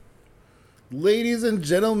Ladies and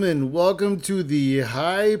gentlemen, welcome to the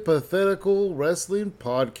Hypothetical Wrestling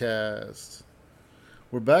Podcast.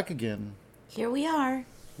 We're back again. Here we are.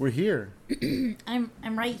 We're here. I'm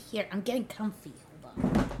right here. I'm getting comfy.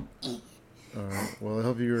 Hold on. All right. Well, I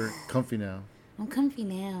hope you're comfy now. I'm comfy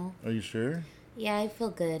now. Are you sure? Yeah, I feel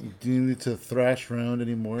good. Do you need to thrash around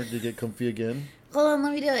anymore to get comfy again? Hold on,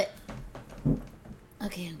 let me do it.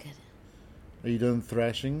 Okay, I'm good. Are you done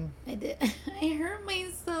thrashing? I did. I hurt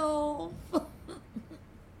myself.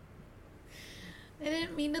 I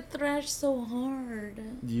didn't mean to thrash so hard.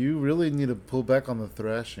 You really need to pull back on the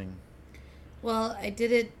thrashing. Well, I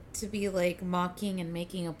did it to be like mocking and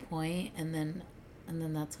making a point, and then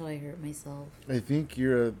that's how I hurt myself. I think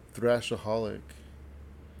you're a thrashaholic.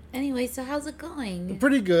 Anyway, so how's it going?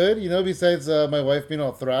 Pretty good, besides my wife being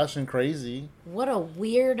all thrash and crazy. What a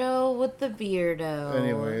weirdo with the beardo.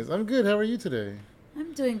 Anyways, I'm good. How are you today?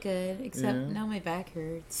 I'm doing good, except now my back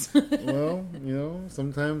hurts. Well,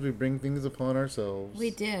 sometimes we bring things upon ourselves. We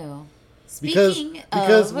do.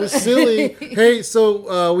 Because we're silly. Hey,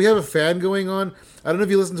 so we have a fan going on. I don't know if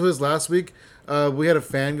you listened to us last week. We had a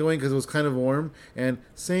fan going because it was kind of warm. And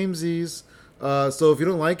samesies. So if you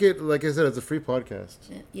don't like it, like I said, it's a free podcast.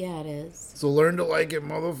 Yeah, it is. So learn to like it,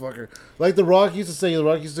 motherfucker. Like The Rock used to say, The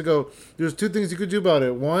Rock used to go, there's two things you could do about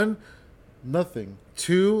it. One, nothing.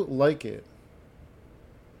 Two, like it.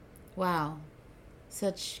 Wow.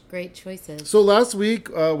 Such great choices. So last week,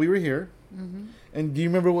 we were here. Mm-hmm. And do you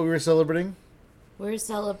remember what we were celebrating? We're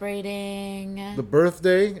celebrating The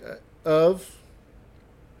birthday of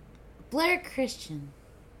Blair Christian.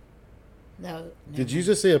 No. Did you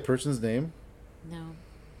just say a person's name? No.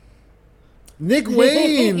 Nick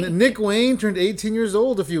Wayne. Nick Wayne turned 18 years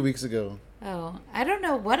old a few weeks ago. Oh, I don't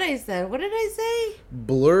know what I said. What did I say?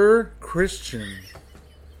 Blur Christian.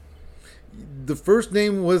 The first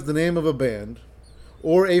name was the name of a band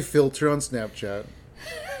or a filter on Snapchat.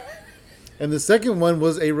 And the second one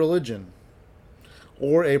was a religion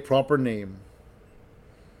or a proper name.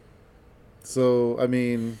 So, I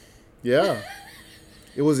mean, yeah.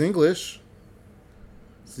 It was English.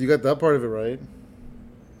 So you got that part of it right.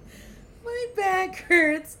 My back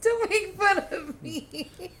hurts. Don't make fun of me.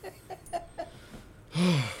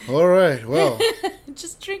 All right, well.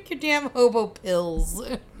 Just drink your damn hobo pills.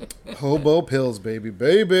 Hobo pills,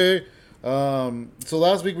 baby. So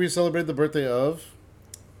last week we celebrated the birthday of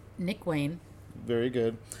Nick Wayne. Very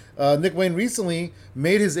good. Nick Wayne recently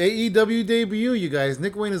made his AEW debut, you guys.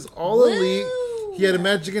 Nick Wayne is all elite. He had a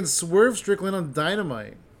match against Swerve Strickland on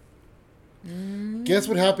Dynamite. Guess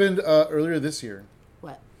what happened earlier this year?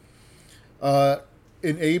 What?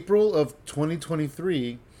 In April of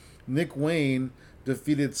 2023, Nick Wayne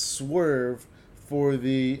defeated Swerve for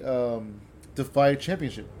the DEFY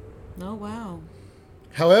championship. Oh, wow.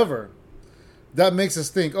 However, that makes us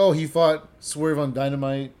think, he fought Swerve on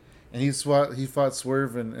Dynamite, and he fought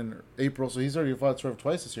Swerve in April, so he's already fought Swerve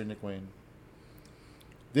twice this year, Nick Wayne.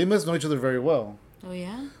 They must know each other very well. Oh,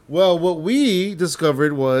 yeah? Well, what we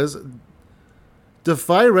discovered was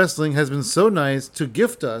DEFY Wrestling has been so nice to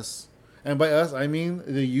gift us, and by us, I mean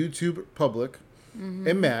the YouTube public,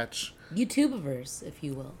 a match. YouTubeverse, if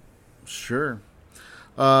you will. Sure.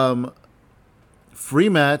 Free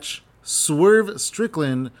match, Swerve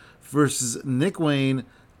Strickland versus Nick Wayne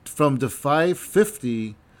from DEFY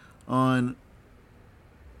 50 on,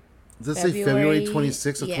 let's say February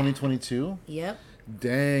 26th of 2022? Yep.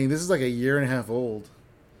 Dang, this is like a year and a half old.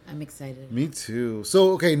 I'm excited. Me too.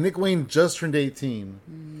 So, okay, Nick Wayne just turned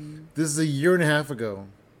 18. This is a year and a half ago.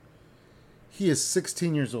 He is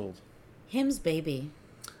 16 years old. Him's baby.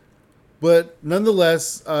 But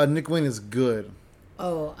nonetheless, Nick Wayne is good.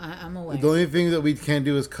 Oh, I'm aware. The only thing that we can't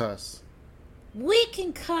do is cuss. We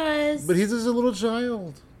can cuss. But he's just a little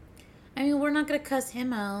child. I mean, we're not going to cuss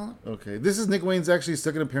him out. Okay, this is Nick Wayne's actually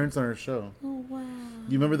second appearance on our show. Oh, wow.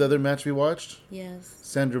 You remember the other match we watched? Yes.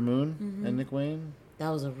 Sandra Moon and Nick Wayne? That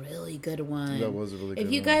was a really good one. That was a really good one.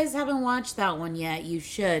 If you guys haven't watched that one yet, you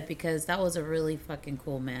should, because that was a really fucking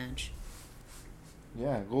cool match.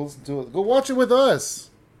 Yeah, go listen to it. Go watch it with us.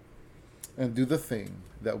 And do the thing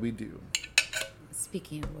that we do.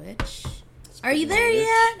 Speaking of which, are you there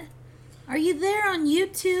yet? Are you there on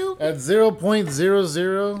YouTube? At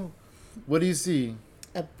 0.00, what do you see?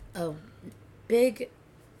 A big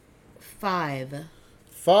 5.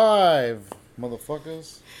 5,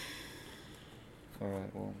 motherfuckers. All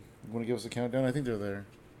right, well, you want to give us a countdown? I think they're there.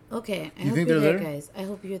 Okay, I You hope think you're they're there, there? guys. I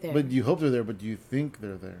hope you're there. But you hope they're there, but do you think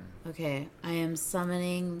they're there? Okay, I am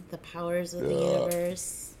summoning the powers of the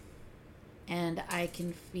universe. And I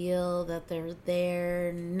can feel that they're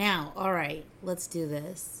there now. All right, let's do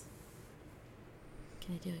this.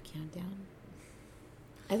 Can I do a countdown?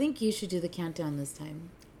 I think you should do the countdown this time.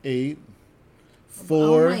 8, 4.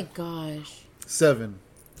 Oh my gosh. 7.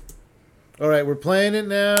 All right, we're playing it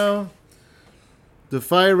now.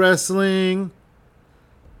 DEFY Wrestling,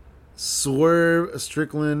 Swerve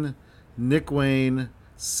Strickland, Nick Wayne,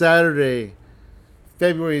 Saturday,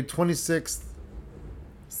 February 26th.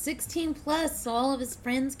 16 plus, so all of his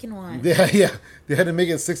friends can watch. Yeah. They had to make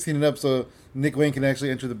it 16 and up so Nick Wayne can actually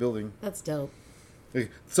enter the building. That's dope. Like,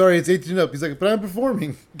 sorry, it's 18 and up. He's like, but I'm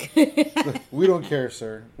performing. We don't care,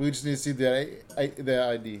 sir. We just need to see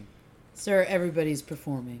the ID. Sir, everybody's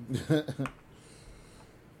performing. Are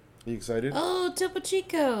you excited? Oh, Topo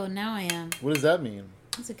Chico. Now I am. What does that mean?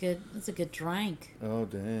 That's a good drink. Oh,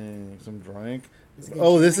 dang. Some drink.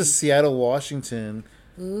 Oh, this is Seattle, Washington.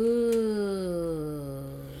 Ooh.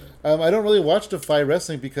 I don't really watch DEFY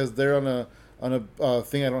Wrestling because they're on a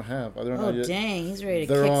thing I don't have. Dang, he's ready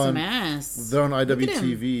to kick some ass. They're on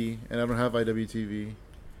IWTV, and I don't have IWTV.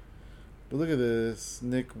 But look at this.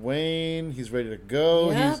 Nick Wayne, he's ready to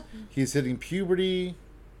go. Yep. He's hitting puberty.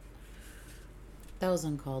 That was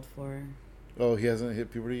uncalled for. Oh, he hasn't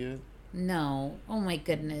hit puberty yet? No. Oh my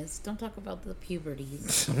goodness. Don't talk about the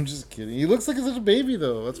puberties. I'm just kidding. He looks like such a baby,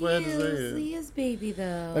 though. That's why I had to say it. He is baby,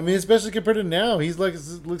 though. I mean, especially compared to now. He's like,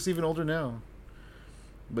 looks even older now.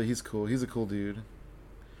 But he's cool. He's a cool dude.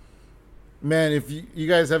 Man, if you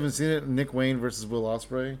guys haven't seen it, Nick Wayne versus Will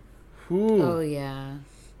Ospreay. Whew. Oh, yeah.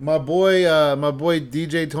 My boy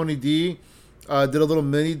DJ Tony D did a little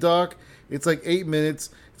mini doc. It's like 8 minutes.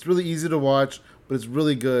 It's really easy to watch, but it's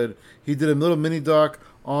really good. He did a little mini doc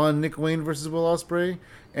on Nick Wayne versus Will Ospreay,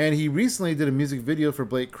 and he recently did a music video for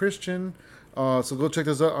Blake Christian. So go check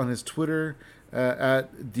this out on his Twitter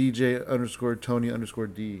at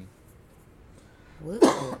DJ_Tony_D.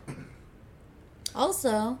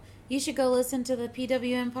 Also, you should go listen to the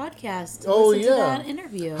PWM podcast. Listen to that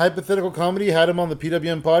interview. Hypothetical Comedy had him on the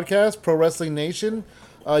PWM podcast, Pro Wrestling Nation.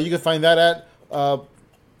 You can find that at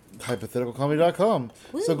hypotheticalcomedy.com.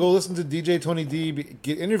 Woo. So go listen to DJ Tony D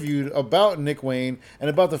get interviewed about Nick Wayne and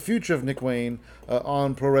about the future of Nick Wayne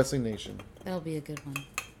on Pro Wrestling Nation. That'll be a good one.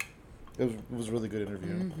 It was a really good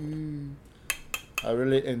interview. Mm-hmm. I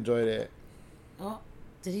really enjoyed it. Oh,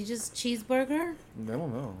 did he just cheeseburger? I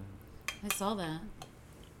don't know. I saw that.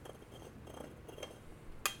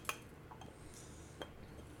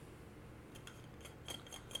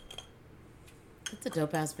 It's a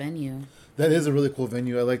dope ass venue. That is a really cool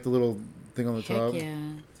venue. I like the little thing on the top.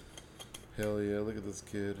 Yeah. Hell yeah, look at this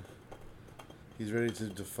kid. He's ready to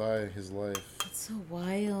defy his life. It's so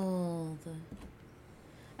wild.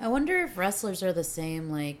 I wonder if wrestlers are the same,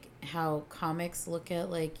 like how comics look at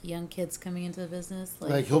like young kids coming into the business.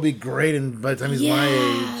 Like he'll be great by the time he's my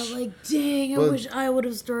age. Yeah, like dang, I wish I would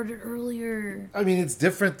have started earlier. I mean, it's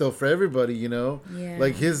different though for everybody, you know. Yeah.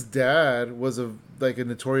 Like his dad was a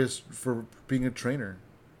notorious for being a trainer.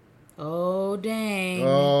 Oh dang.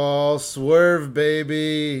 Oh, Swerve,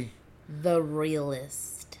 baby. The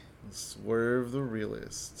realist. Swerve the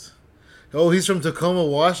realist. Oh, he's from Tacoma,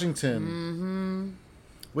 Washington. Mm-hmm.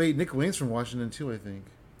 Wait, Nick Wayne's from Washington too, I think.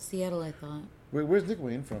 Seattle, I thought. Wait, where's Nick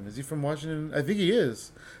Wayne from? Is he from Washington? I think he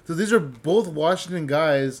is. So these are both Washington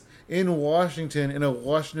guys in Washington in a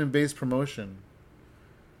Washington-based promotion.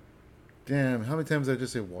 Damn, how many times did I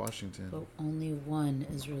just say Washington? But only one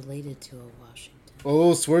is related to a Washington.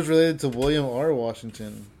 Oh, Swerve's related to William R.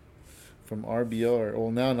 Washington from RBR.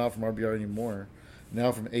 Well, now not from RBR anymore.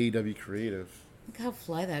 Now from AEW Creative. Look how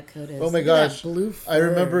fly that coat is. Oh my Look gosh. at that blue fur. I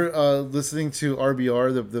remember listening to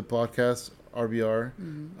RBR, the podcast RBR,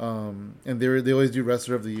 Mm-hmm. and they always do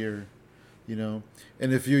Wrestler of the Year, you know.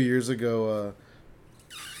 And a few years ago,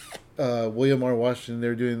 William R. Washington, they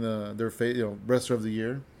were doing their Wrestler of the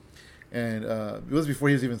Year, and it was before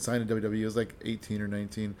he was even signed to WWE. It was like 18 or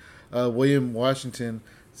 19. William Washington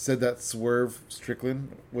said that Swerve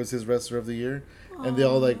Strickland was his Wrestler of the Year. And they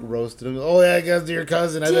all like roasted him. Oh yeah, I guess your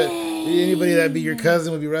cousin. I bet anybody that'd be your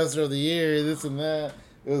cousin would be Wrestler of the Year. This and that.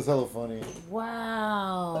 It was hella funny.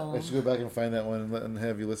 Wow. I should go back and find that one and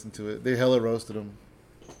have you listen to it. They hella roasted him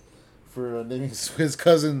for naming his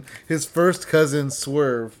first cousin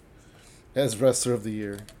Swerve as Wrestler of the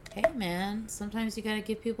Year. Hey man, sometimes you gotta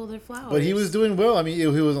give people their flowers. But he was doing well. I mean, he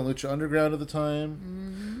was on Lucha Underground at the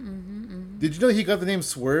time. Did you know he got the name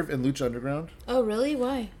Swerve in Lucha Underground? Oh really?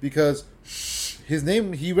 Why? Because his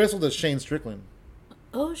name, he wrestled as Shane Strickland.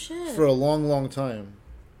 Oh shit. For a long, long time.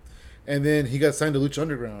 And then he got signed to Lucha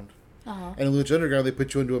Underground. Uh-huh. And in Lucha Underground, they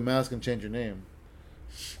put you into a mask and change your name.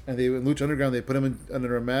 And in Lucha Underground, they put him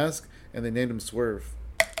under a mask and they named him Swerve.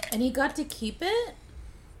 And he got to keep it?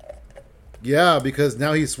 Yeah, because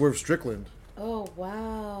now he's Swerve Strickland. Oh,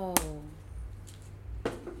 wow.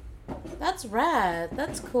 That's That's rad.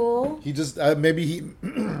 That's cool. He just maybe he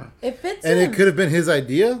it fits and him. it could have been his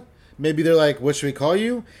idea. Maybe they're like, what should we call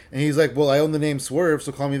you? And he's like, well, I own the name Swerve,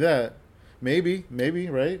 so call me that. Maybe,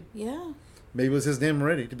 right? Yeah. Maybe it was his name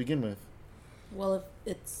already to begin with. Well, if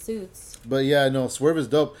it suits. But yeah, no, Swerve is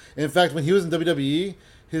dope. In fact, when he was in WWE,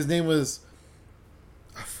 his name was...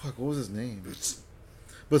 Oh, fuck, what was his name?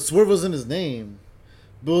 But Swerve wasn't his name.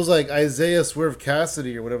 But it was like Isaiah Swerve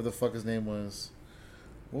Cassidy or whatever the fuck his name was.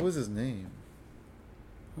 What was his name?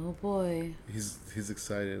 Oh, boy. He's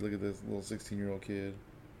excited. Look at this little 16-year-old kid.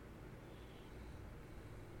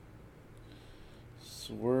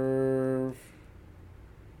 Swerve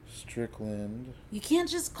Strickland. You can't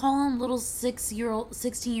just call him little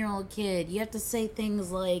 16-year-old kid. You have to say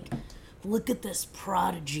things like, look at this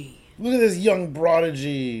prodigy. Look at this young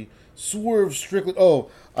prodigy. Swerve Strickland. Oh,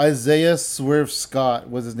 Isaiah Swerve Scott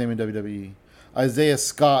was his name in WWE. Isaiah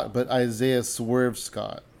Scott, but Isaiah Swerve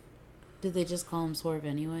Scott. Did they just call him Swerve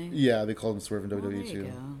anyway? Yeah, they called him Swerve in WWE there you too.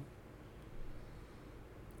 Go.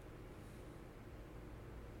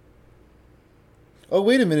 Oh,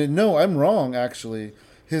 wait a minute. No, I'm wrong, actually.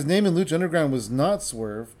 His name in Lucha Underground was not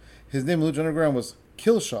Swerve. His name in Lucha Underground was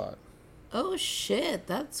Killshot. Oh, shit.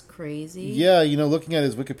 That's crazy. Yeah, looking at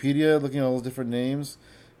his Wikipedia, looking at all those different names.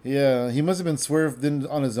 Yeah, he must have been Swerve then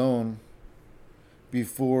on his own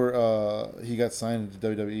before he got signed to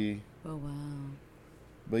WWE. Oh, wow.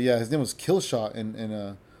 But yeah, his name was Killshot in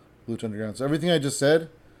Lucha Underground. So everything I just said,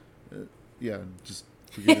 yeah, just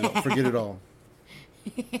forget it all. Forget it all.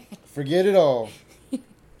 Forget it all.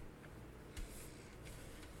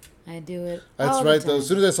 I do it. That's right, though. As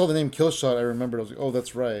soon as I saw the name Killshot, I remembered. I was like, oh,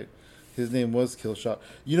 that's right. His name was Killshot.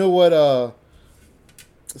 You know what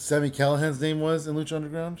Sammy Callahan's name was in Lucha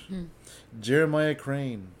Underground? Jeremiah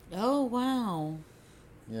Crane. Oh, wow.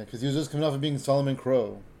 Yeah, because he was just coming off of being Solomon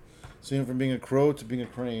Crow. So he went from being a crow to being a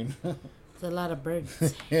crane. It's a lot of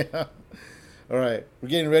birds. Yeah. All right. We're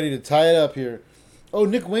getting ready to tie it up here. Oh,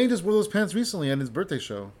 Nick Wayne just wore those pants recently on his birthday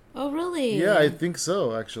show. Oh, really? Yeah, I think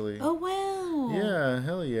so, actually. Oh, wow. Yeah,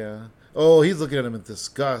 hell yeah. Oh, he's looking at him in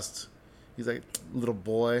disgust. He's like, little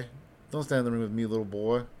boy. Don't stand in the ring with me, little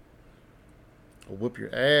boy. I'll whip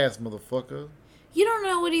your ass, motherfucker. You don't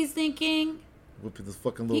know what he's thinking. Whip this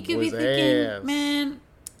fucking little He could boy's be thinking, ass. man,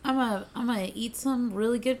 I'm gonna eat some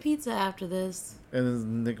really good pizza after this. And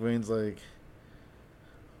then Nick Wayne's like,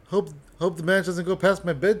 hope the match doesn't go past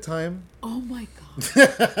my bedtime. Oh my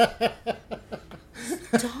god.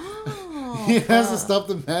 Stop. He has to stop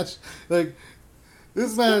the match. Like,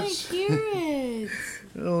 this match. He's gonna hear it.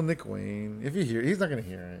 Oh, Nick Wayne. If you hear it, he's not going to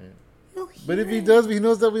hear it. He'll hear But if he it. does, he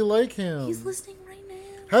knows that we like him. He's listening right now.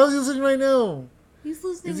 How is he listening right now? He's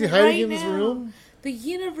listening. Is he hiding right in this now. room? The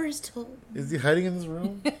universe told. Is he hiding in this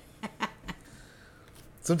room?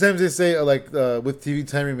 Sometimes they say, with TV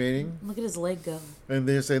time remaining. Look at his leg go. And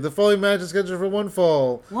they say, the following match is scheduled for one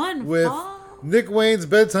fall. With Nick Wayne's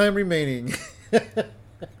bedtime remaining. You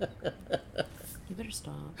better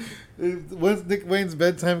stop. Once Nick Wayne's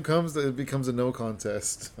bedtime comes, it becomes a no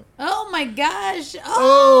contest. Oh my gosh!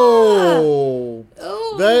 Oh,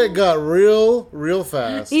 oh. That got real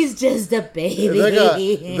fast. He's just a baby.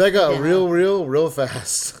 That got real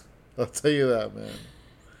fast. I'll tell you that, man.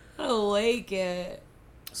 I like it.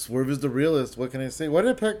 Swerve is the realist. What can I say? Why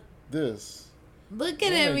did I pack this? Look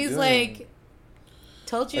at him. He's like,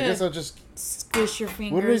 told you. I guess I'll just squish your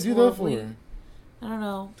fingers. What did I do that for? I don't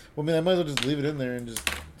know. Well, I mean, I might as well just leave it in there and just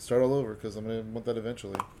start all over because I'm gonna want that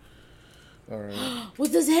eventually. All right.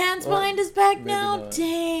 With his hands behind his back now, not.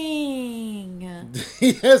 Dang.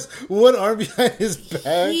 He has one arm behind his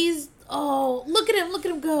back. Look at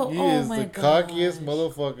him go. He oh is my the cockiest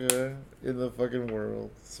motherfucker in the fucking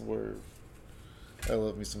world. Swerve. I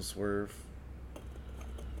love me some Swerve.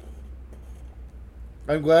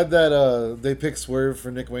 I'm glad that they picked Swerve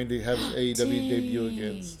for Nick Wayne to have his AEW debut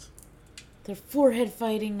against. They're forehead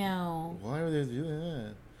fighting now. Why would they do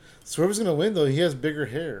that? Swerve is gonna win though. He has bigger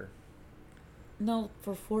hair. No,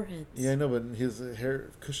 for foreheads. Yeah, I know, but his hair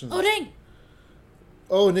cushions. Oh dang!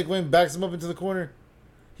 Oh, Nick Wayne backs him up into the corner.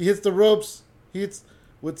 He hits the ropes. He hits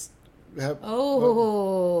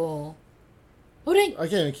Oh dang! I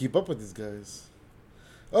can't even keep up with these guys.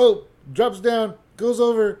 Oh, drops down, goes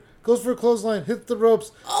over, goes for a clothesline, hits the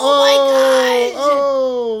ropes. Oh my gosh!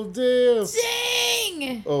 Oh, damn!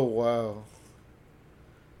 Dang! Oh, wow.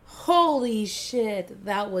 Holy shit,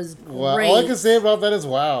 that was great. Wow. All I can say about that is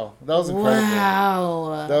wow. That was incredible.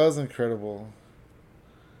 Wow. That was incredible.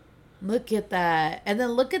 Look at that. And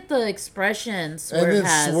then look at the expression Swerve and then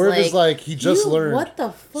has. Swerve is like, he just learned. What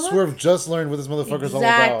the fuck? Swerve just learned what this motherfucker's all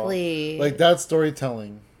about. Exactly. Like, that's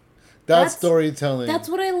storytelling. That's storytelling. That's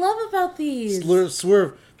what I love about these.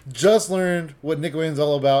 Swerve, just learned what Nick Wayne's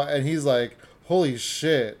all about, and he's like, holy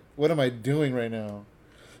shit, what am I doing right now?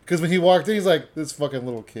 Because when he walked in, he's like, this fucking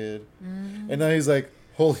little kid. Mm-hmm. And now he's like,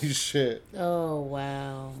 holy shit. Oh,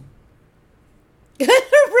 wow.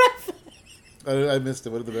 I missed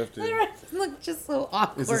it. What did the ref do? The ref looked just so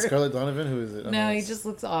awkward. Is it Scarlett Donovan? Who is it? No, he just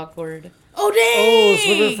looks awkward. Oh,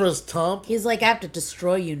 dang! Oh, Swerve for his tomp. He's like, I have to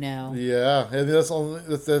destroy you now. Yeah, I mean, that's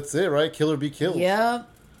it, right? Kill or be killed. Yep.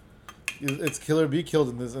 It's kill or be killed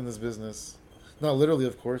in this business. Not literally,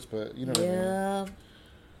 of course, but you know what I mean. Yeah.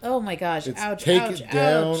 Oh my gosh! It's ouch! take ouch! it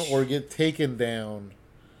down ouch. or get taken down.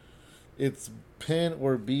 It's pin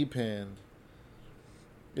or be pinned.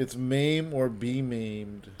 It's maim or be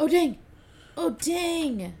maimed. Oh dang! Oh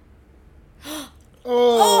dang!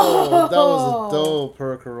 Oh, that was a dope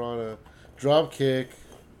Hurricanrana. Drop kick.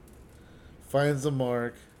 Finds the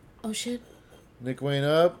mark. Oh shit! Nick Wayne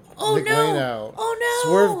up. Oh Nick no! Wayne out. Oh no!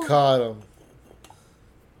 Swerve caught him.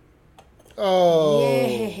 Oh.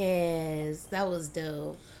 Yes, that was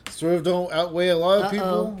dope. Swerve don't outweigh a lot of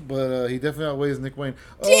people, but he definitely outweighs Nick Wayne.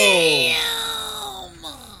 Oh! Damn!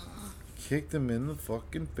 Kicked him in the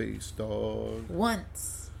fucking face, dog.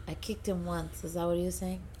 Once. I kicked him once. Is that what he was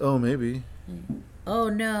saying? Oh, maybe. Oh,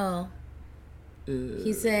 no.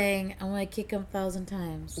 He's saying, I'm going to kick him 1,000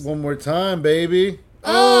 times. One more time, baby.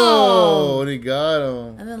 Oh! And he got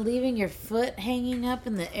him. And then leaving your foot hanging up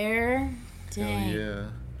in the air. Dang. Oh, yeah.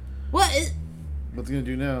 What's he going to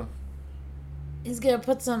do now? He's going to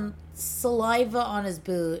put some saliva on his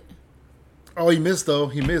boot. Oh, he missed, though.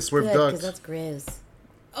 He missed. Swerve ducked. Because that's gross.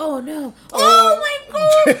 Oh, no. Oh, my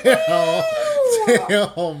God.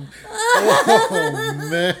 Damn. Oh,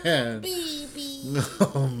 man. Baby.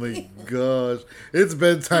 Oh, my gosh. It's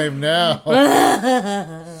bedtime now.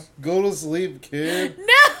 Go to sleep, kid. No.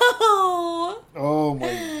 Oh,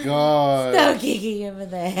 my God. Stop kicking him in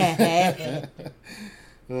the head.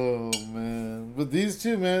 Oh, man. But these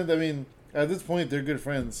two, man, I mean, at this point, they're good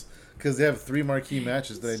friends. Because they have 3 marquee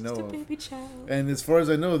matches that I know of. Baby child. And as far as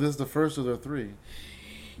I know, this is the first of their 3.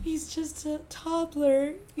 He's just a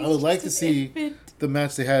toddler. I would like to see the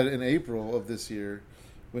match they had in April of this year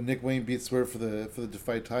when Nick Wayne beat Swerve for the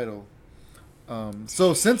DEFY title.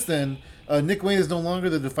 So since then, Nick Wayne is no longer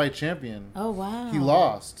the DEFY champion. Oh, wow. He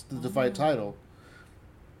lost the DEFY title.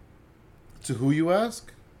 To who, you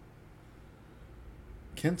ask?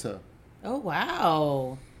 Kenta. Oh,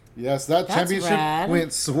 wow. Yes, that championship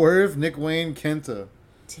went Swerve, Nick Wayne, Kenta.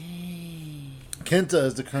 Dang. Kenta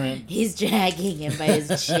is the current... He's dragging him by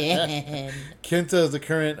his chin. Kenta is the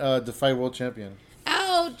current DEFY world champion.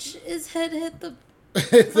 Ouch! His head hit the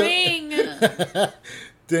ring.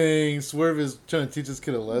 Dang, Swerve is trying to teach this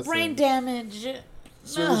kid a lesson. Brain damage.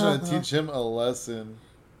 Swerve is trying to teach him a lesson.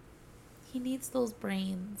 He needs those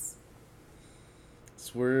brains.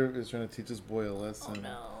 Swerve is trying to teach this boy a lesson. Oh,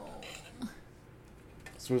 no.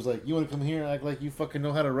 Swerve's like, you want to come here and act like you fucking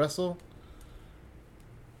know how to wrestle?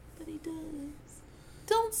 But he does.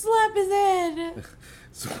 Don't slap his head.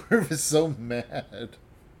 Swerve is so mad.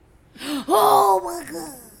 Oh, my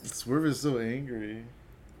God. Swerve is so angry.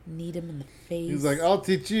 Need him in the face. He's like, I'll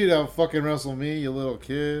teach you to fucking wrestle me, you little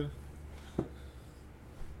kid.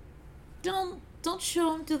 Don't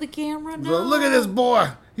show him to the camera, no. Like, look at this boy.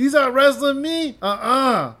 He's out wrestling me?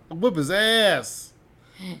 I'll whip his ass.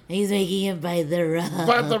 He's making him bite the rope.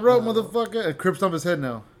 Bite the rope, motherfucker. And crib stomp his head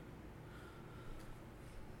now.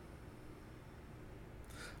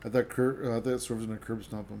 I thought Swerve's going to curb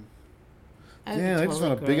stomp him. Damn, I just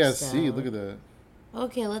found a big ass seed. Look at that.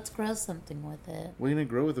 Okay, let's grow something with it. What are you going to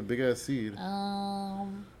grow with a big ass seed? A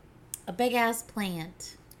big ass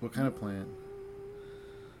plant. What kind of plant?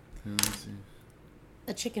 Yeah, let's see.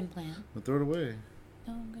 A chicken plant. We'll throw it away.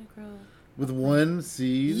 No, I'm going to grow it. With one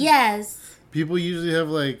seed? Yes. People usually have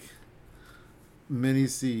like many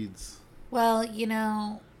seeds. Well, you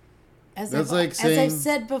know, as I've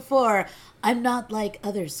said before, I'm not like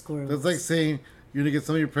other squirrels. That's like saying you're going to get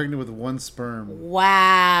somebody pregnant with one sperm.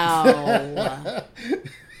 Wow.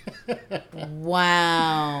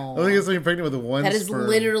 Wow. I'm going to get somebody pregnant with one sperm. That is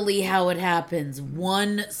literally how it happens.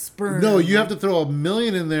 One sperm. No, you have to throw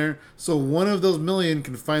 1,000,000 in there so one of those 1,000,000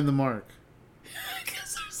 can find the mark.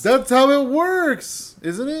 That's how it works,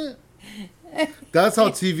 isn't it? That's how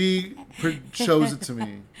TV shows it to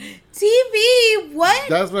me. TV? What?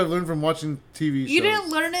 That's what I've learned from watching TV shows. You didn't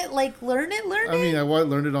learn it learn it? I mean, I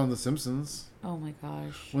learned it on The Simpsons. Oh my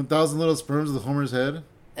gosh. 1,000 little sperms with Homer's head.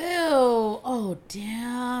 Ew. Oh,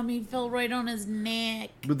 damn. He fell right on his neck.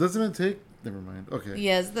 But doesn't it take... Never mind. Okay.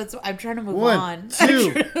 Yes, that's... I'm trying to move 1, on.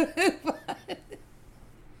 2.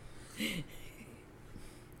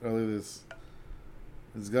 Oh, look at this.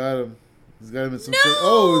 He's got him. He's got him in some... No!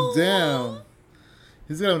 Oh, damn.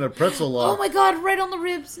 He's got him in a pretzel lock. Oh my god, right on the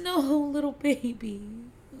ribs. No, little baby.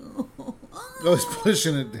 Oh, he's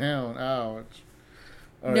pushing it down. Ouch.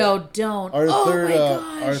 Right. No, don't.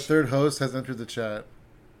 Our third host has entered the chat.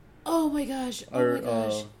 Oh my gosh. Oh my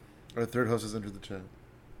gosh. Our third host has entered the chat.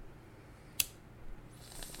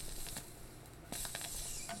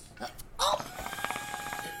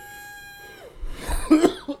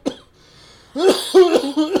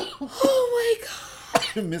 Oh my god.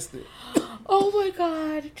 I missed it. Oh my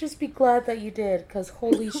god. Just be glad that you did, because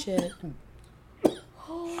holy shit.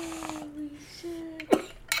 Holy shit.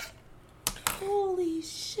 Holy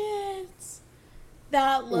shit.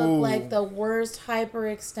 That looked like the worst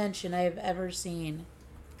hyperextension I have ever seen.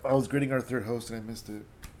 I was greeting our third host and I missed it.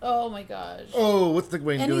 Oh my gosh. Oh, what's Nick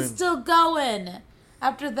Wayne doing? And he's still going.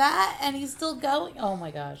 After that, and he's still going. Oh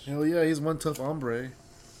my gosh. Hell yeah, he's one tough hombre.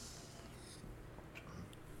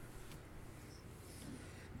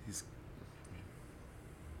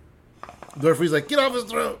 The referee's like, get off his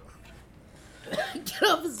throat! Get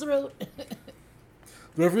off his throat.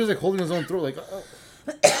 The referee's like holding his own throat, like,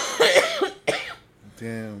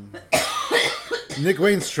 damn. Nick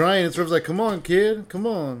Wayne's trying. And Swerve's like, come on, kid. Come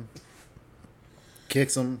on.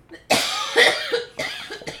 Kicks him.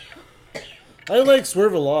 I like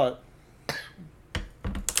Swerve a lot.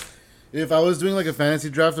 If I was doing like a fantasy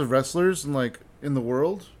draft of wrestlers and like in the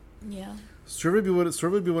world, yeah, Swerve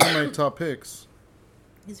would be one of my top picks.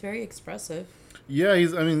 He's very expressive. Yeah,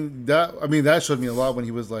 that showed me a lot when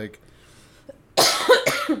he was like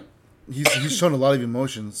he's shown a lot of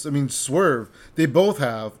emotions. I mean, Swerve, they both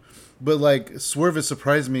have, but like Swerve has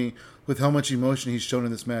surprised me with how much emotion he's shown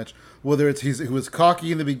in this match. Whether it's he was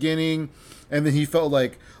cocky in the beginning, and then he felt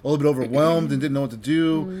like a little bit overwhelmed and didn't know what to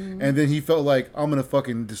do, and then he felt like, I'm gonna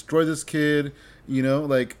fucking destroy this kid. You know,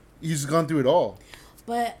 like he's gone through it all.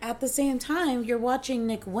 But at the same time, you're watching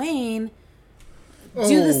Nick Wayne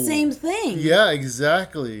do the same thing. Yeah,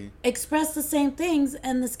 exactly. Express the same things,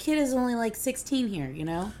 and this kid is only like 16 here, you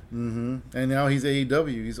know? Mm-hmm. And now he's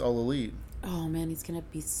AEW. He's all elite. Oh, man, he's going to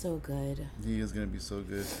be so good. He is going to be so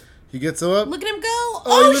good. He gets up. Look at him go.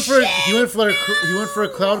 He went for a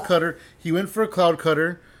cloud cutter. He got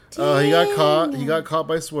caught. He got caught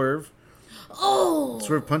by Swerve. Oh.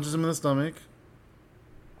 Swerve punches him in the stomach.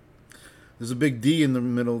 There's a big D in the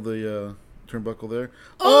middle of the turnbuckle there.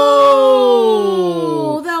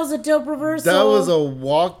 Oh, that was a dope reversal. That was a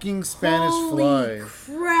walking Spanish fly.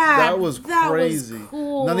 Crap. That was crazy. Was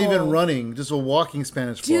cool. Not even running, just a walking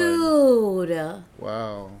Spanish fly. Dude.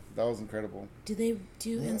 Wow, that was incredible. Do they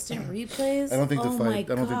do instant replays? I don't think the fight.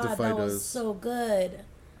 I don't think the fight that does. Was so good.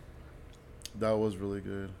 That was really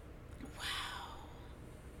good.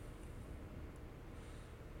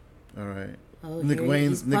 Wow. All right. Oh, Nick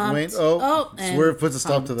Wayne. Oh, Swerve puts a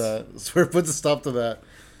stop to that. Swerve puts a stop to that.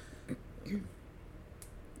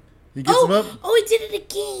 He gets him up. Oh, he did it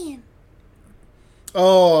again.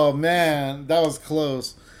 Oh man, that was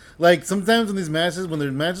close. Like sometimes in these matches, when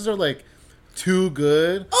their matches are like too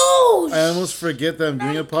good, I almost forget that I'm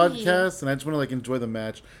doing a podcast and I just want to like enjoy the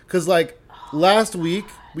match. Cause like last week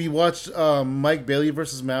we watched Mike Bailey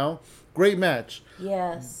versus Mao. Great match.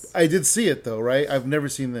 Yes. I did see it though, right? I've never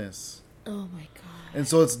seen this. Oh my god! And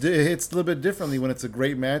so it's a little bit differently when it's a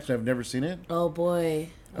great match and I've never seen it. Oh boy!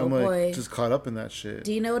 I'm like just caught up in that shit.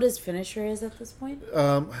 Do you know what his finisher is at this point?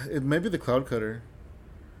 It may be the Cloud Cutter.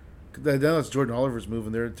 Now it's Jordan Oliver's move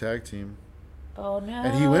and they're a tag team. Oh no!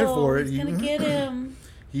 And he went for it. He's gonna get him.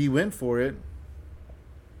 He went for it.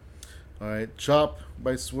 All right, chop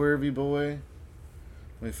by Swervy boy.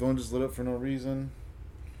 My phone just lit up for no reason.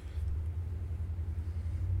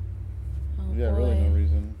 Oh, yeah, boy. really no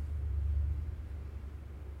reason.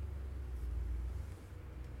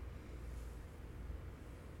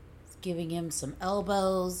 Giving him some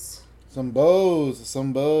elbows. Some bows.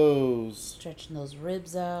 Stretching those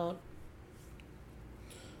ribs out.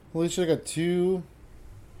 Holy shit, I got 2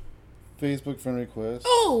 Facebook friend requests.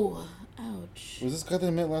 Oh! Ouch. Was this guy that I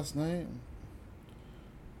met last night?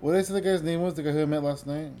 What did I say the guy's name was? The guy who I met last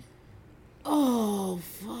night? Oh,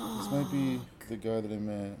 fuck. This might be the guy that I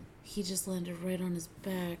met. He just landed right on his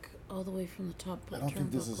back, all the way from the top. I don't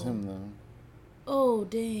think this is him, though. Oh,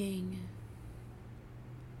 dang.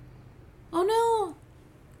 Oh no!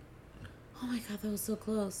 Oh my god, that was so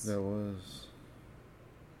close. That was.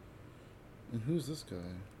 And who's this guy?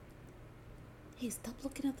 Hey, stop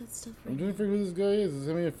looking at that stuff right I'm trying to figure who this guy is.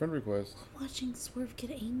 Send me a friend request. I'm watching Swerve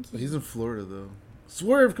get angry. He's in Florida, though.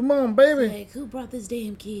 Swerve, come on, baby! Like, who brought this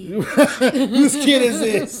damn key? Whose kid is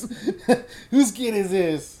this? Whose kid is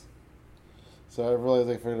this? So I realized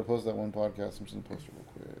I forgot to post that one podcast. I'm just going to post it real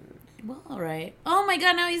quick. Well, alright. Oh my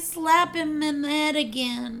god, now he's slapping him in the head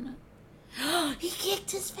again. He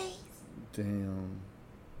kicked his face. Damn.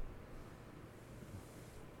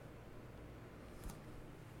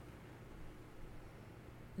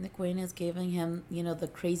 Nick Wayne is giving him, the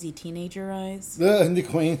crazy teenager eyes.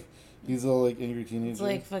 Nick Wayne. He's all like angry teenager. It's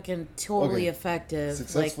like fucking totally effective.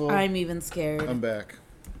 Successful. Like, I'm even scared. I'm back.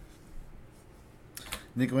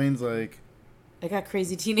 Nick Wayne's like, I got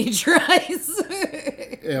crazy teenager eyes.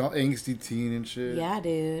 all angsty teen and shit. Yeah,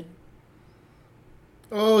 dude.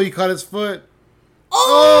 Oh, he caught his foot.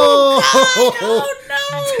 Oh! Oh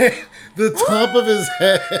no! The top of his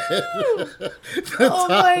head. Oh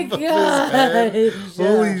my god!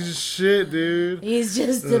 Holy shit, dude. He's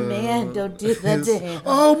just a man. Don't do that to him.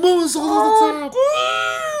 Oh, moonsault on the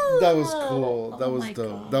top. That was cool. That was dope.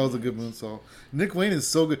 God. That was a good moonsault. Nick Wayne is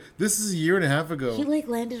so good. This is a year and a half ago. He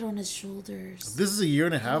landed on his shoulders. This is a year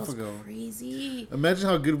and a half ago. Crazy. Imagine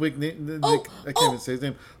how good Nick. I can't even say his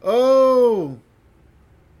name. Oh.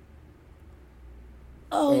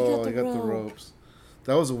 Oh, he got the ropes.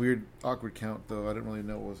 That was a weird, awkward count, though. I didn't really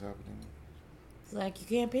know what was happening. It's like, you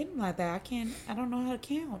can't pin him like that. I don't know how to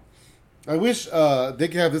count. I wish they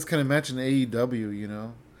could have this kind of match in AEW, you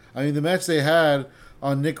know? I mean, the match they had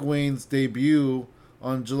on Nick Wayne's debut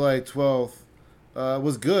on July 12th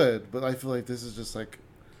was good, but I feel like this is just like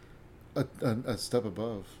a step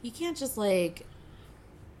above. You can't just, like,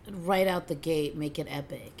 right out the gate make it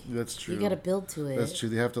epic. That's true. You gotta build to it. That's true.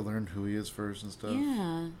 They have to learn who he is first and stuff.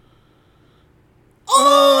 Yeah.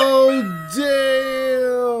 Oh,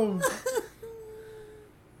 damn!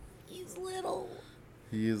 He's little.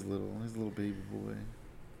 He is little. He's a little baby boy.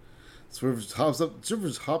 Swerve just hopped up to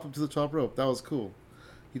the top rope. That was cool.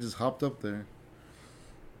 He just hopped up there.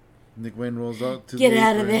 Nick Wayne rolls out to Get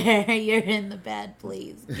out of there. You're in the bad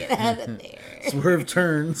place. Get out of there. Swerve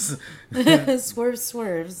turns. Swerve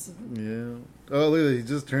swerves. Yeah. Oh, look at that. He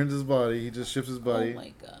just turns his body. He just shifts his body. Oh,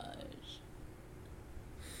 my gosh.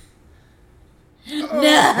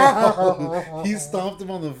 Oh, no! He stomped him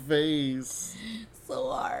on the face. So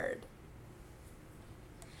hard.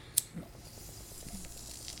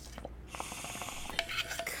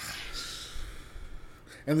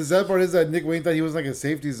 And the sad part is that Nick Wayne thought he was like a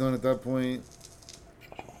safety zone at that point.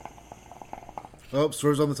 Oh,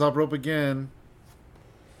 Swerve's on the top rope again.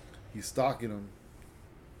 He's stalking him.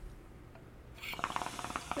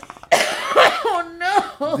 Oh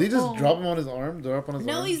no! Did he just drop him on his arm? Drop on his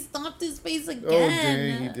arm? No, he stomped his face again. Oh,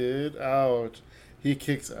 dang, he did? Ouch. He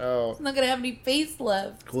kicks out. He's not going to have any face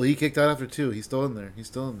left. Well, he kicked out after 2. He's still in there. He's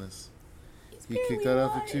still in this. He kicked out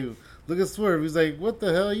after 2. Look at Swerve. He's like, what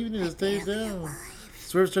the hell? You need to stay down.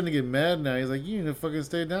 Swerve's trying to get mad now. He's like, you need to fucking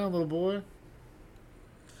stay down, little boy.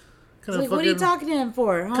 What are you talking to him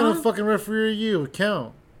for, huh? What kind of fucking referee are you?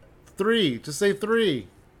 Count. 3. Just say 3.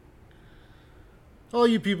 All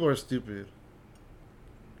you people are stupid.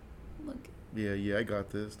 Look. Yeah, I got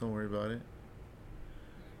this. Don't worry about it.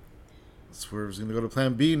 Swerve's going to go to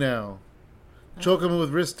plan B now. Choke him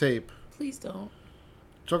with wrist tape. Please don't.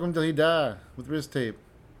 Choke him till he die with wrist tape.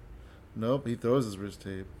 Nope, he throws his wrist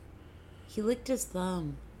tape. He licked his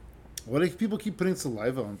thumb. Why do people keep putting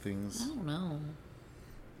saliva on things? I don't know.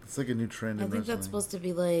 It's like a new trend in I think wrestling. that's supposed to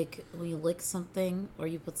be like when you lick something or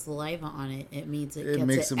you put saliva on it, it means it gets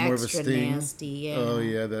makes it it more of a extra sting. nasty. Yeah. Oh,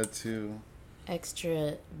 yeah, that too.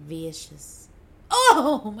 Extra vicious.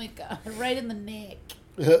 Oh my god, right in the neck.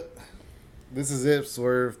 This is it,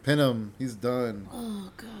 Swerve. Pin him. He's done.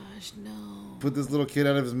 Oh gosh, no. Put this little kid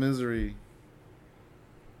out of his misery.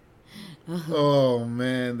 Oh,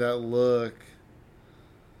 man, that look.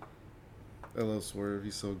 I love Swerve.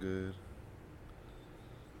 He's so good.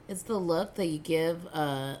 It's the look that you give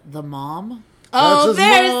the mom. That's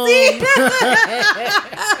there, see?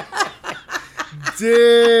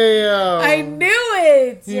 Damn. I knew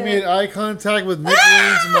it. He made eye contact with Nick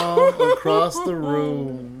Wayne's mom across the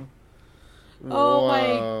room. Oh,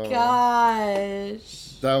 Wow. my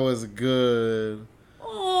gosh. That was good.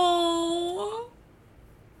 Oh.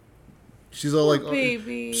 She's all like,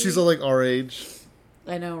 baby. She's all like our age.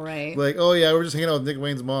 I know, right? Like, oh yeah, we're just hanging out with Nick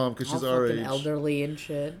Wayne's mom because she's all our fucking age. elderly and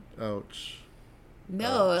shit. Ouch.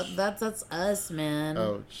 No, Ouch. that's us, man.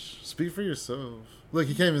 Ouch. Speak for yourself. Look,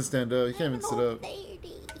 he can't even stand up. He can't even sit up.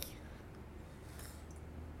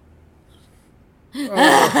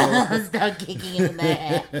 Oh. Stop kicking him in the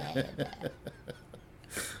head.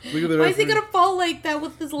 Look at the Why is he referee. gonna fall like that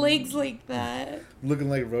with his legs like that? Looking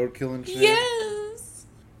like roadkill and shit. Yes.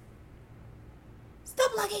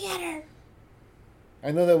 Stop looking at her.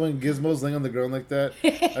 I know that when Gizmo's laying on the ground like that,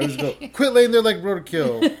 I just go, quit laying there like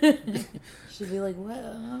roadkill. She'd be like, what?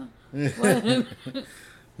 What?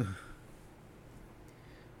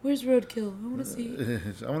 Where's roadkill? I want to see.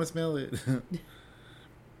 I want to smell it.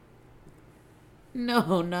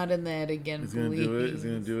 No, not in the head again, He's gonna please. do it. He's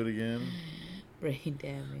gonna do it again. Brain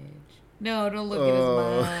damage. No, don't look at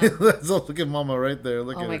his mom. Let's look at Mama right there.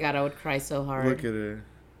 Look at her. Oh my god, I would cry so hard. Look at her.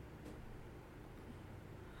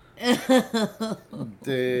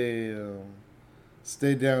 Damn.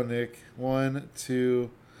 Stay down, Nick. 1,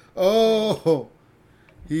 2. Oh!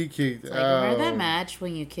 He kicked out. Remember that match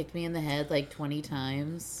when you kicked me in the head like 20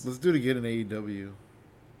 times? Let's do it again in AEW.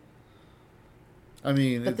 I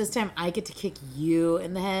mean, but this time I get to kick you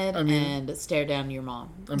in the head and stare down your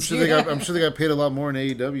mom. I'm sure they got paid a lot more in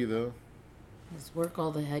AEW though. Just work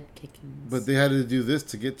all the head kickings. But they had to do this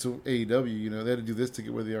to get to AEW. You know, they had to do this to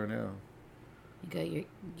get where they are now. You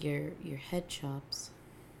got your head chops.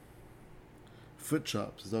 Foot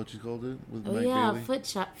chops, is that what you called it? With Mike Bailey?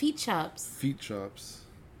 Feet chops. Feet chops.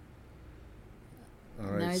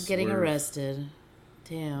 All right. Now he's getting arrested.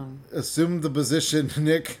 Damn. Assume the position,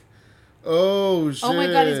 Nick. Oh shit! Oh my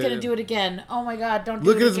god, he's gonna do it again. Oh my god, don't do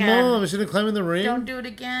Look it at his again. mom. Is she gonna climb in the ring? Don't do it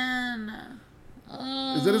again.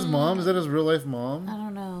 Is that his mom? Is that his real life mom? I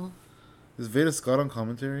don't know. Is Veda Scott on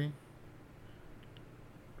commentary?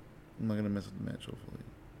 I'm not gonna mess with the match, hopefully.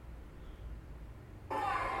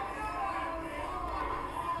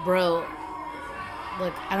 Bro,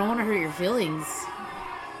 look, I don't want to hurt your feelings,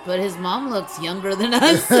 but his mom looks younger than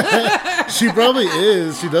us. She probably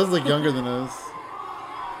is. She does look younger than us.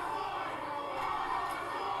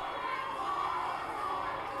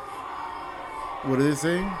 What are they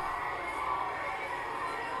saying?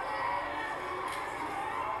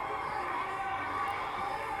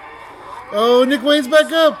 Oh, Nick Wayne's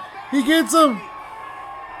back up. He gets him.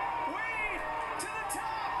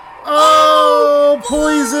 Oh,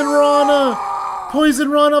 Poison Rana. Poison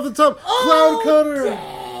Rana off the top. Cloud Cutter.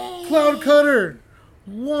 Dang. Cloud Cutter.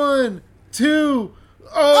 1, 2.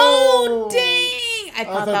 Oh, dang. I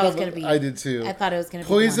thought that was going to be. I did too. I thought it was going to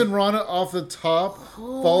be. Poison Rana off the top,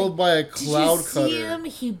 followed by a Cloud Cutter. Did you see him?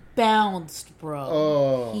 He bounced, bro.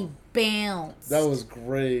 Oh. He bounced. That was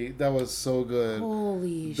great. That was so good.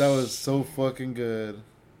 Holy shit. That was so fucking good.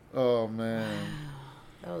 Oh, man. Wow.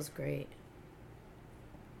 That was great.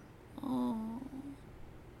 Oh.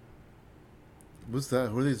 What's that?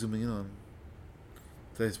 Who are they zooming in on?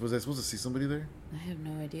 Was I supposed to see somebody there? I have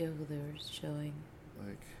no idea who they were showing.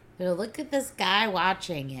 Like, look at this guy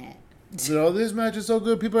watching it. oh, this match is so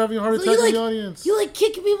good. People are having a heart attack in the audience. You like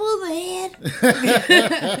kicking people in the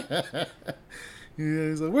head? Yeah,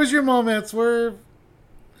 he's like, where's your mom at, Swerve?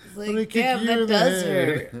 He's like, damn, that does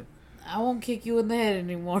hurt. I won't kick you in the head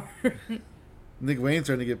anymore. Nick Wayne's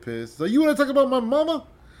starting to get pissed. So you want to talk about my mama?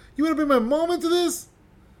 You want to bring my mom into this?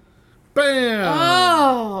 Bam!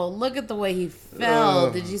 Oh, look at the way he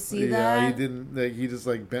fell. Did you see that? Yeah, he didn't. Like, he just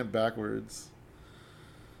bent backwards.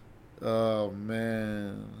 Oh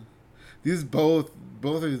man, both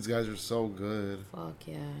of these guys are so good. Fuck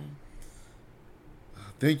yeah!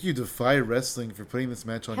 Thank you, DEFY Wrestling, for putting this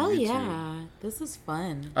match on YouTube. Hell yeah, this is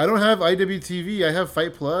fun. I don't have IWTV. I have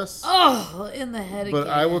Fight Plus. Oh, in the head again. But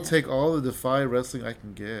I will take all the DEFY Wrestling I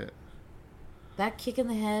can get. That kick in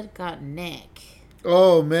the head got Nick.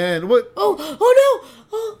 Oh man, what? Oh no!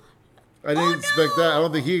 Oh, I didn't expect that. I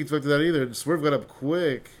don't think he expected that either. Swerve got up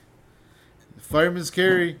quick. Fireman's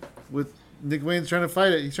carry with Nick Wayne's trying to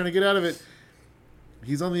fight it. He's trying to get out of it.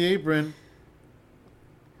 He's on the apron.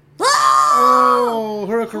 Oh,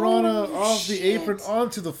 Hurricanrana off the apron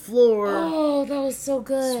onto the floor. Oh, that was so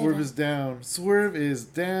good. Swerve is down. Swerve is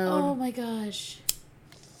down. Oh my gosh.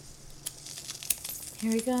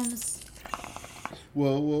 Here he comes.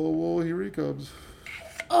 Whoa, here he comes.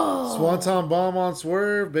 Oh. Swanton bomb on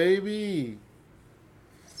Swerve, baby.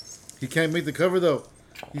 He can't make the cover, though.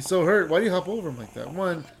 He's so hurt. Why do you hop over him like that?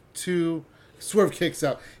 1, 2. Swerve kicks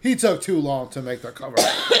out. He took too long to make the cover.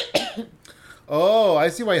 Oh, I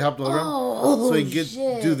see why he hopped over him. So he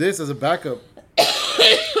can do this as a backup.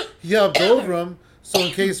 He hopped over him, so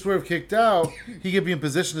in case Swerve kicked out, he could be in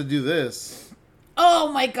position to do this. Oh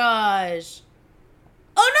my gosh.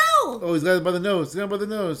 Oh no! Oh, he's got it by the nose. He's got it by the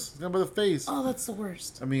nose. He's got it by the face. Oh, that's the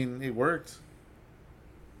worst. I mean, it worked.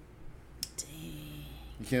 Dang.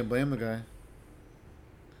 You can't blame the guy.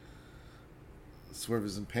 Swerve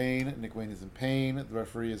is in pain. Nick Wayne is in pain. The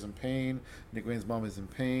referee is in pain. Nick Wayne's mom is in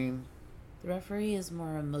pain. The referee is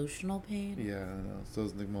more emotional pain. Yeah, I know. So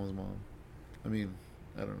is Nick Mom's mom. I mean,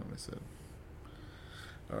 I don't know what I said.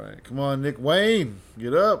 All right, come on, Nick Wayne,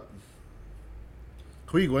 get up.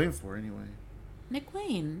 Who are you going for anyway? Nick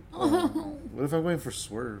Wayne. What if I'm going for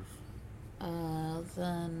Swerve?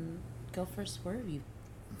 Then go for Swerve, you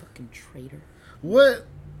fucking traitor. What?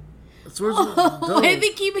 Swerve's why they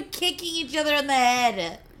keep kicking each other in the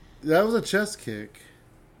head? That was a chest kick.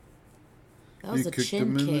 That was a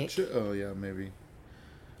chin kick. Oh yeah, maybe.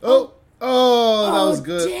 Oh, that was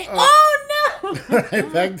good. Oh no!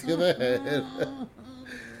 Right back to the head.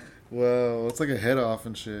 Wow, it's like a head off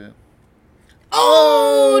and shit.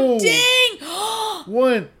 Oh, dang!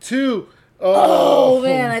 1, 2. Oh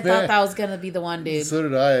man, I thought that was gonna be the one, dude. So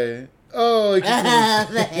did I. Oh,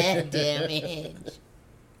 the head damage.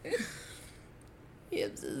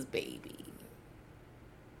 Hibbs' baby.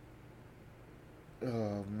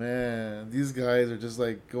 Oh man, these guys are just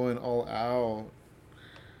like going all out.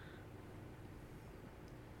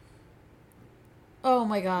 Oh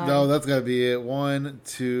my god. No, that's gotta be it. 1,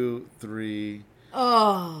 2, 3.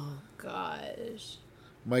 Oh gosh.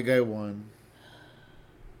 My guy won.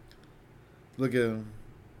 Look at him.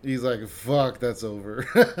 He's like, fuck, that's over.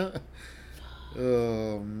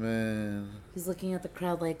 Oh man. He's looking at the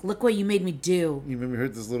crowd like, look what you made me do. You made me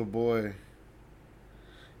hurt this little boy.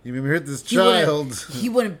 You made me hurt this child. He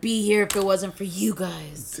wouldn't be here if it wasn't for you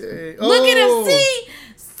guys. Dang. Look at him.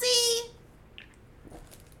 See?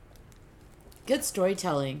 Good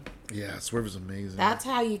storytelling. Yeah, Swerve is amazing. That's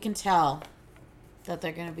how you can tell that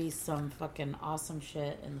they're going to be some fucking awesome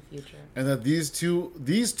shit in the future. And that these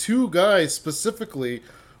two guys specifically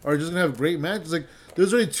are just going to have great matches. Like,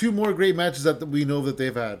 there's already 2 more great matches that we know that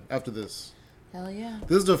they've had after this. Hell yeah.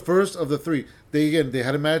 This is the first of the 3. They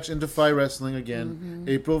had a match in DEFY Wrestling again,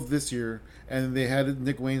 April of this year, and they had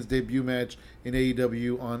Nick Wayne's debut match in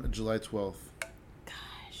AEW on July 12th.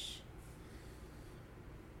 Gosh.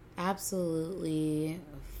 Absolutely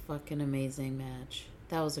fucking amazing match.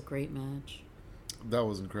 That was a great match. That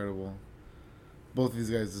was incredible. Both of these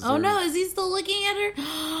guys deserve Oh no, is he still looking at her?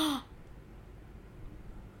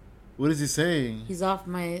 What is he saying? He's off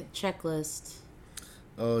my checklist.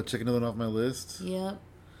 Oh, check another one off my list? Yep.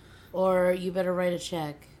 Or you better write a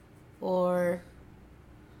check. Or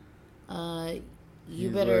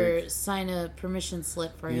you better sign a permission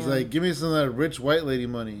slip for him. He's like, give me some of that rich white lady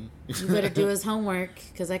money. You better do his homework,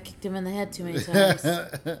 because I kicked him in the head too many times.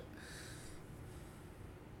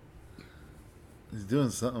 He's doing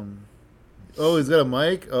something. Oh, he's got a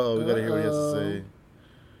mic? Oh, we gotta hear what he has to say.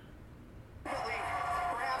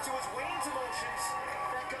 Perhaps it was Wayne's emotions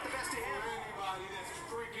that got the best of him. Anybody that's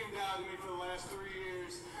freaking doubted me for the last 3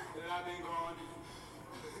 years that I've been gone,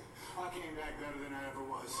 I came back better than I ever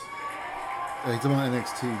was. He's talking about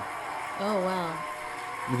NXT. Oh, wow.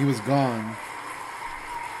 When he was gone,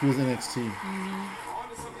 he was NXT. On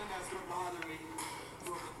to something that's been bothering me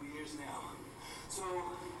for a couple years now. So,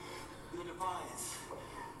 the Defiance,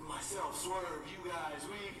 myself, Swerve, you guys,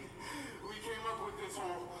 we came up with this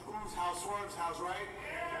whole whose house, Swerve's house, right?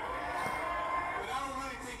 But I don't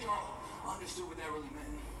really think y'all understood what that really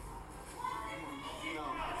meant. You know,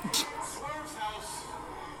 Swerve's house,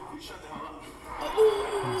 you shut the hell up.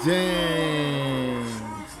 Damn.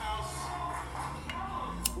 Swerve's house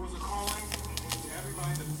was a calling to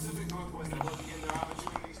everybody in the Pacific Northwest that wasn't getting their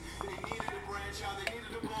opportunities. They needed to branch out, they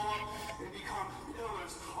needed to blow up and become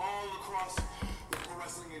pillars all across the pro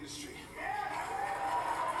wrestling industry.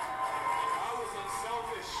 I was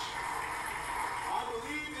unselfish. I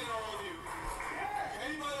believed in all of you.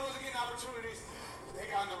 Anybody that wasn't getting opportunities, they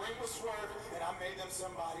got in the ring with Swerve, and I made them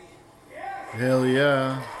somebody. Hell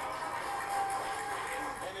yeah.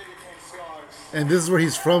 And they became stars. And this is where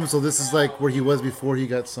he's from, so this is like where he was before he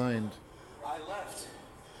got signed. I left.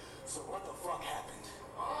 So what the fuck happened?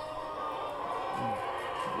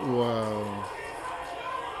 Wow.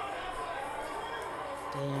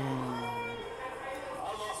 Damn. I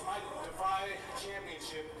lost my DEFY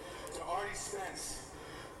championship to Artie Spence.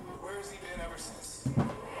 Where has he been ever since?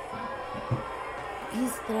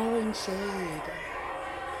 He's throwing shade.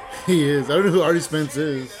 He is. I don't know who Artie Spence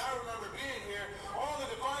is. I remember being here, all the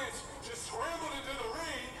Defiance just scrambled into the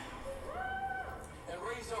ring and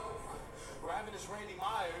raised up ravenous Randy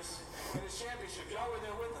Myers and his championship. Y'all were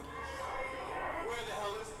there with him. Where the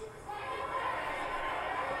hell is it?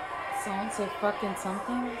 Someone say fucking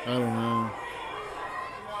something? I don't know.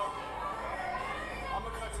 You know, I'm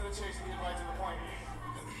gonna cut to the chase and get right to the point.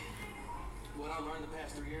 What I learned the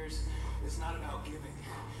past 3 years, it's not about giving,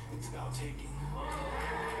 it's about taking.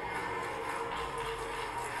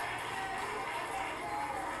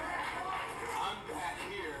 I'm back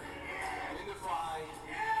here in DEFY,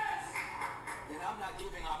 and I'm not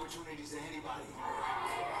giving opportunities to anybody.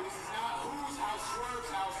 This is not whose house,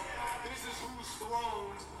 Swerve's house. This is whose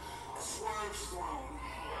throne, Swerve's throne.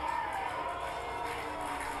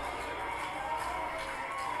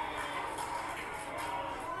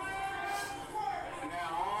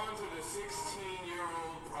 Now on to the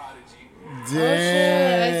 16-year-old prodigy. Oh shit, I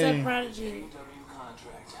said Dang. prodigy. AEW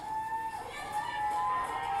contract.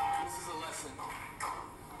 This is a lesson.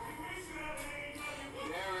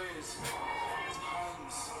 There is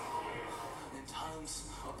tons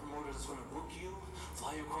promoters that's going to book you,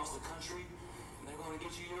 fly you across the country, and they're going to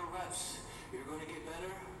get you your reps. You're going to get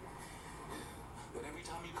better. But every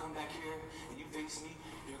time you come back here and you face me,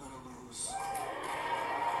 you're going to lose.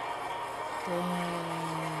 Damn.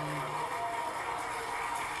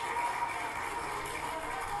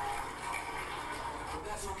 But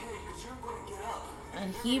that's okay, because you're going to get up.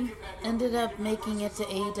 And he ended up making it to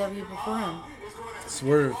AEW before him.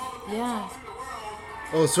 Swerve. Yeah.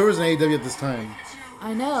 Oh, Swerve was in AEW at this time.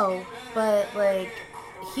 I know, but like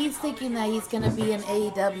he's thinking that he's gonna be in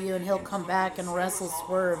AEW and he'll come back and wrestle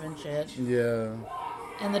Swerve and shit. Yeah.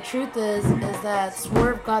 And the truth is that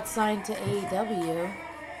Swerve got signed to AEW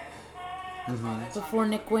before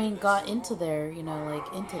Nick Wayne got into there, you know,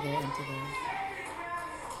 like into there. And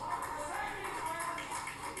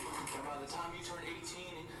by the time you turn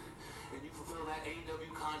 18 and you fulfill that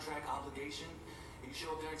AEW contract obligation, and you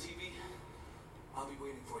show up there on TV, I'll be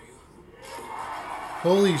waiting for you.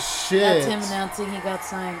 Holy shit. That's him announcing he got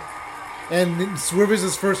signed. And Swerve is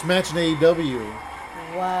his first match in AEW.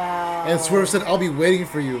 Wow. And Swerve said, I'll be waiting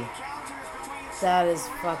for you. That is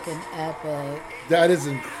fucking epic. That is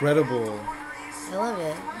incredible. I love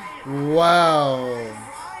it.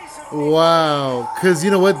 Wow. Because you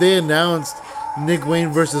know what? They announced Nick Wayne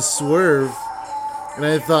versus Swerve. And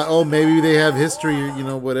I thought, oh, maybe they have history, you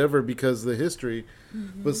know, whatever, because of the history.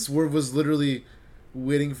 But Swerve was literally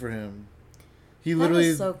waiting for him. He literally that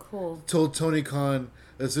is so cool. Told Tony Khan,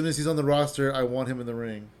 as soon as he's on the roster, I want him in the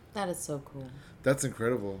ring. That is so cool. That's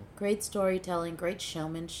incredible. Great storytelling, great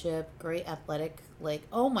showmanship, great athletic. Like,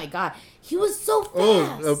 oh my god, he was so fast.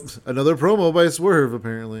 Oh, another promo by Swerve,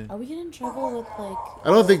 apparently. Are we getting in trouble with like? I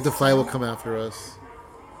don't think DEFY will come after us.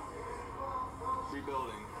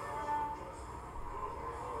 Rebuilding.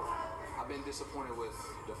 I've been disappointed with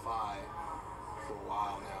DEFY for a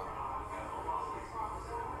while now.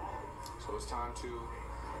 So it's time to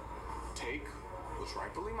take what's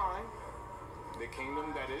rightfully mine, the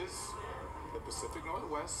kingdom that is the Pacific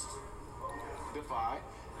Northwest, DEFY.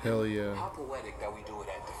 Hell yeah. How poetic that we do it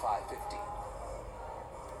at DEFY 50.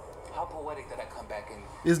 How poetic that I come back and...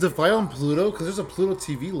 Is DEFY on Pluto? Because there's a Pluto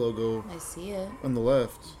TV logo I see it on the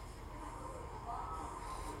left.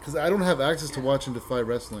 Because I don't have access to watching DEFY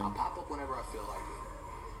wrestling. I'll pop up whenever I feel like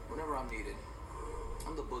it. Whenever I'm needed.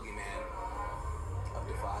 I'm the boogeyman of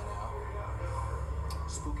DEFY now.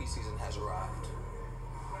 Spooky season has arrived.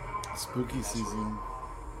 Spooky season.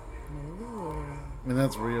 Ooh. And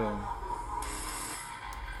that's real.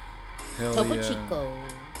 Hell Topo yeah. Chico.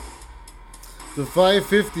 DEFY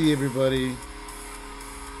 50, everybody.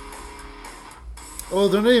 Oh,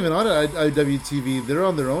 they're not even on IWTV. They're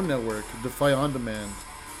on their own network. DEFY On Demand.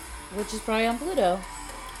 Which is probably on Pluto.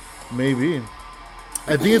 Maybe.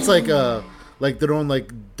 I think it's like their own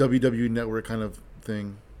like WWE network kind of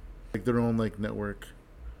thing. Like their own like network.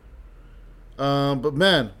 But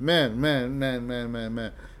man.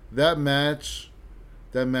 That match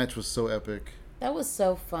was so epic. That was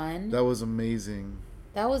so fun. That was amazing.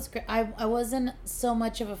 That was great. I wasn't so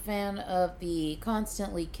much of a fan of the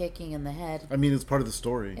constantly kicking in the head. I mean, it's part of the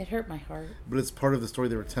story. It hurt my heart. But it's part of the story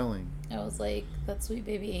they were telling. I was like, that sweet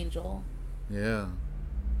baby angel. Yeah.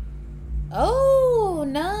 Oh,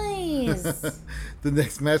 nice. The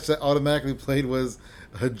next match that automatically played was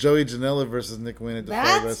Joey Janela versus Nick Wayne at DEFY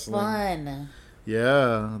That's Wrestling. fun.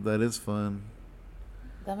 Yeah, that is fun.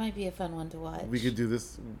 That might be a fun one to watch. We could do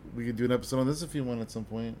this. We could do an episode on this if you want at some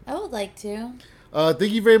point. I would like to.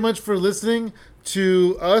 Thank you very much for listening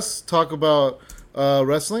to us talk about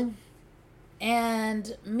wrestling.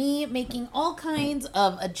 And me making all kinds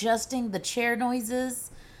of adjusting the chair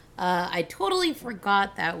noises. I totally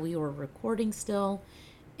forgot that we were recording still.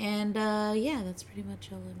 And yeah, that's pretty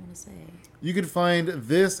much all I want to say. You can find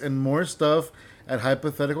this and more stuff at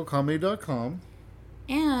hypotheticalcomedy.com.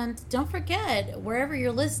 And don't forget, wherever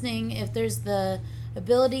you're listening, if there's the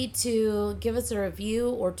ability to give us a review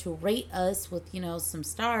or to rate us with, you know, some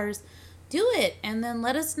stars, do it. And then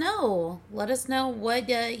let us know. Let us know what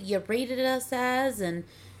you rated us as and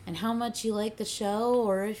how much you like the show.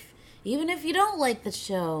 Or even if you don't like the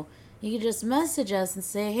show, you can just message us and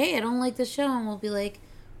say, hey, I don't like the show. And we'll be like,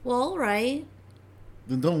 well, all right.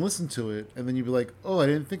 Then don't listen to it. And then you'll be like, oh, I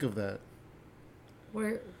didn't think of that.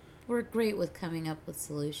 We're great with coming up with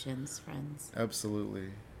solutions, friends.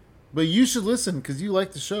 Absolutely. But you should listen because you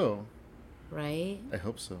like the show. Right? I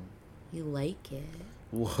hope so. You like it.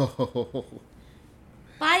 Whoa.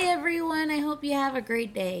 Bye, everyone. I hope you have a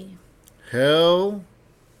great day. Hell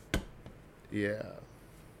yeah.